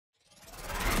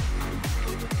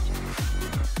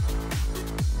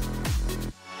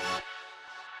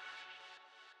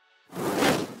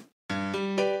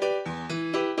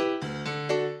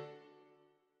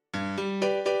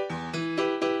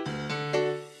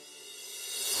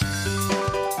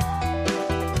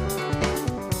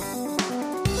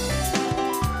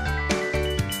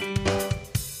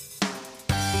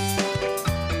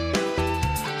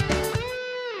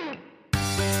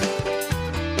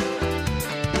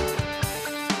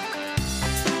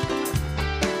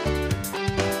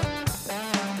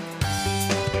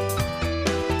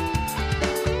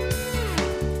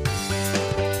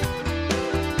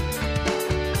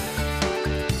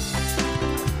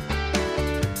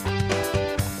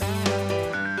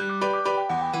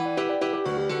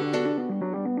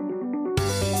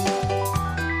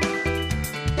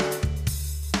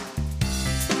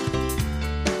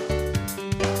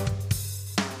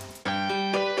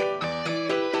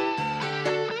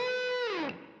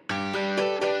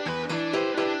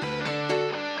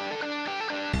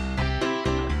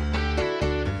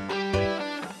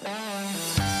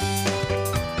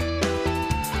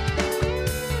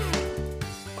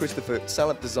Christopher,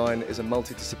 Salop Design is a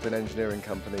multidiscipline engineering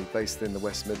company based in the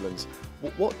West Midlands.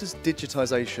 What does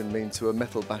digitisation mean to a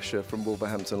metal-basher from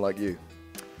Wolverhampton like you?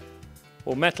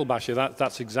 Well, metal-basher,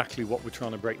 that's exactly what we're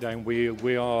trying to break down.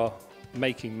 We are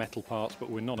making metal parts,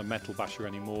 but we're not a metal-basher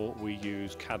anymore. We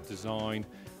use CAD design,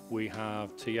 we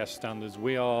have TS standards.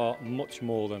 We are much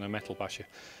more than a metal-basher.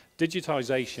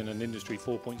 Digitisation and Industry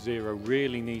 4.0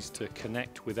 really needs to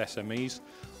connect with SMEs.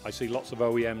 I see lots of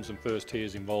OEMs and first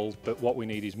tiers involved, but what we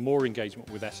need is more engagement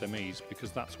with SMEs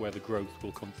because that's where the growth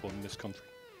will come from in this country.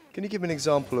 Can you give me an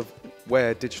example of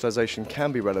where digitisation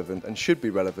can be relevant and should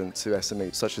be relevant to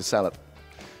SMEs such as Salop?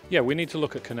 Yeah, we need to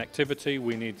look at connectivity.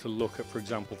 We need to look at, for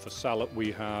example, for Salop,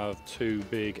 we have 2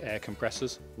 big air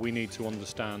compressors. We need to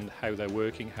understand how they're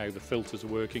working, how the filters are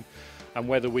working, and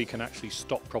whether we can actually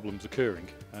stop problems occurring.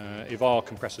 If our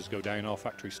compressors go down, our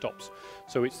factory stops.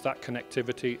 So it's that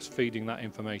connectivity, it's feeding that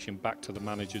information back to the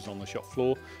managers on the shop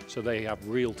floor so they have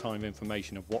real-time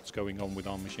information of what's going on with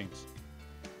our machines.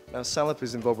 Now, Salop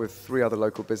is involved with 3 other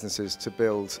local businesses to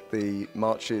build the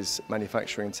Marches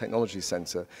Manufacturing Technology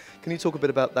Centre. Can you talk a bit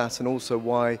about that and also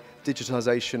why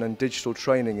digitisation and digital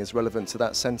training is relevant to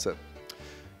that centre?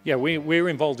 Yeah, we're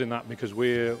involved in that because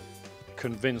we're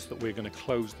convinced that we're going to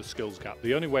close the skills gap.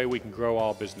 The only way we can grow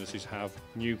our business is have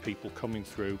new people coming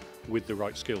through with the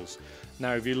right skills.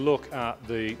 Now, if you look at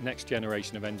the next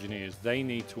generation of engineers, they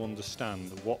need to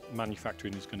understand what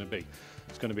manufacturing is going to be.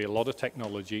 It's going to be a lot of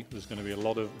technology, there's going to be a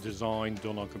lot of design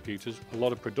done on computers, a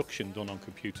lot of production done on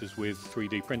computers with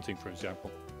 3D printing, for example.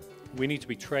 We need to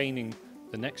be training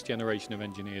the next generation of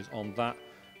engineers on that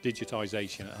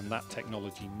digitisation and that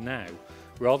technology now,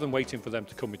 rather than waiting for them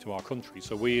to come into our country.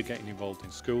 So we are getting involved in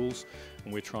schools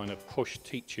and we're trying to push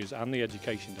teachers and the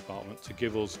education department to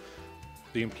give us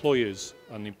the employers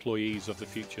and employees of the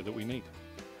future that we need.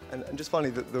 And just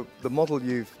finally, the model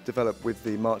you've developed with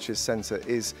the Marches Centre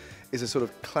is a sort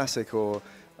of classic or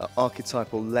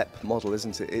archetypal LEP model,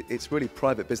 isn't it? It's really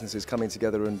private businesses coming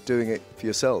together and doing it for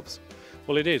yourselves.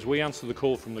 Well, it is. We answered the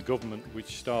call from the government,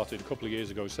 which started a couple of years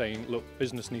ago, saying, look,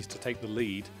 business needs to take the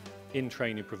lead in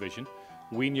training provision.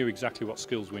 We knew exactly what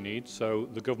skills we need, so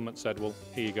the government said, well,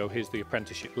 here you go, here's the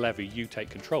apprenticeship levy, you take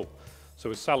control. So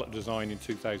with Salop Design in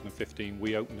 2015,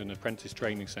 we opened an apprentice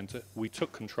training centre. We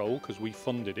took control because we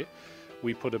funded it.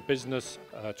 We put a business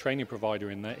training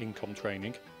provider in there, Income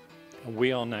Training, and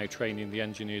we are now training the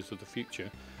engineers of the future,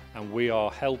 and we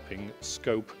are helping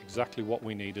scope exactly what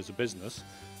we need as a business,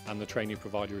 and the training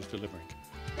provider is delivering.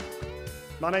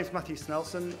 My name's Matthew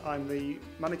Snelson. I'm the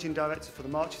Managing Director for the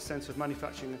Marches Centre of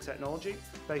Manufacturing and Technology,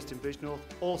 based in Bridgnorth.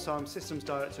 Also, I'm Systems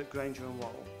Director at Granger &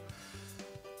 Worrell.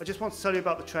 I just want to tell you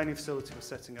about the training facility we're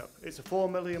setting up. It's a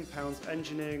 £4 million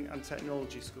engineering and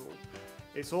technology school.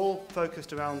 It's all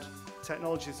focused around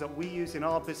technologies that we use in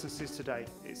our businesses today.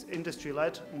 It's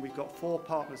industry-led, and we've got 4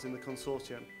 partners in the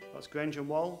consortium. That's Granger &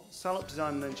 Worrell, Salop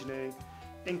Design and Engineering,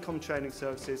 Income Training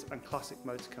Services and Classic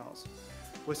Motor Cars.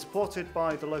 We're supported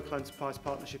by the local enterprise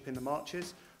partnership in the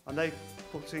Marches, and they're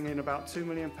putting in about £2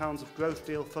 million of growth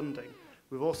deal funding.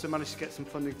 We've also managed to get some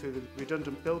funding through the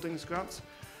redundant buildings grants,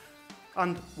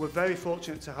 and we're very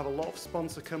fortunate to have a lot of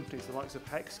sponsor companies, the likes of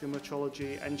Hexagon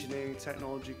Metrology, Engineering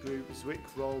Technology Group, Zwick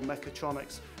Roll,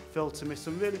 Mechatronics, Filtermis,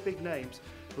 some really big names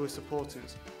who are supporting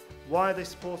us. Why are they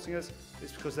supporting us?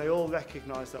 It's because they all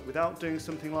recognise that without doing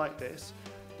something like this,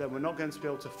 then we're not going to be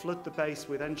able to flood the base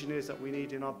with engineers that we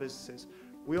need in our businesses.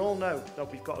 We all know that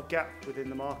we've got a gap within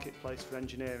the marketplace for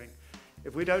engineering.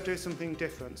 If we don't do something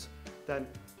different, then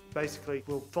basically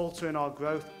we'll falter in our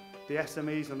growth. The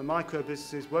SMEs and the micro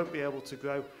businesses won't be able to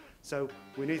grow. So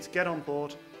we need to get on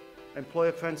board, employ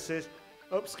apprentices,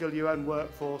 upskill your own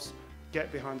workforce,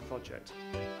 get behind the project.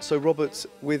 So Robert,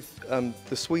 with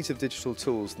the suite of digital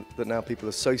tools that now people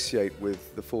associate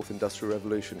with the 4th Industrial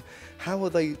Revolution, how are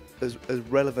they as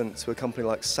relevant to a company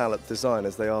like Salop Design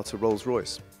as they are to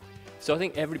Rolls-Royce? So I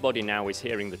think everybody now is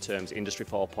hearing the terms Industry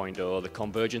 4.0, the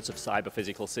convergence of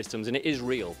cyber-physical systems, and it is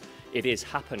real, it is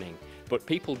happening. But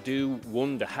people do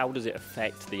wonder, how does it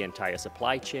affect the entire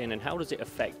supply chain, and how does it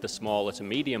affect the smaller to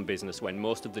medium business when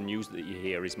most of the news that you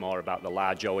hear is more about the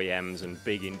large OEMs and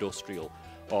big industrial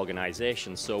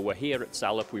organisations. So we're here at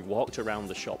Salop, we've walked around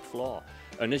the shop floor,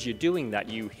 and as you're doing that,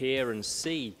 you hear and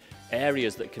see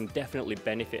areas that can definitely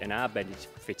benefit and are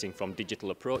benefiting from digital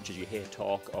approaches. You hear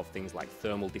talk of things like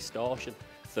thermal distortion,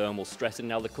 thermal stress, and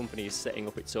now the company is setting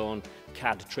up its own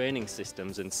CAD training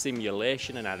systems, and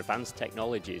simulation and advanced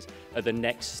technologies are the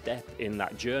next step in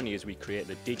that journey as we create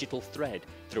the digital thread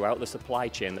throughout the supply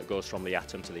chain that goes from the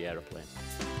atom to the aeroplane.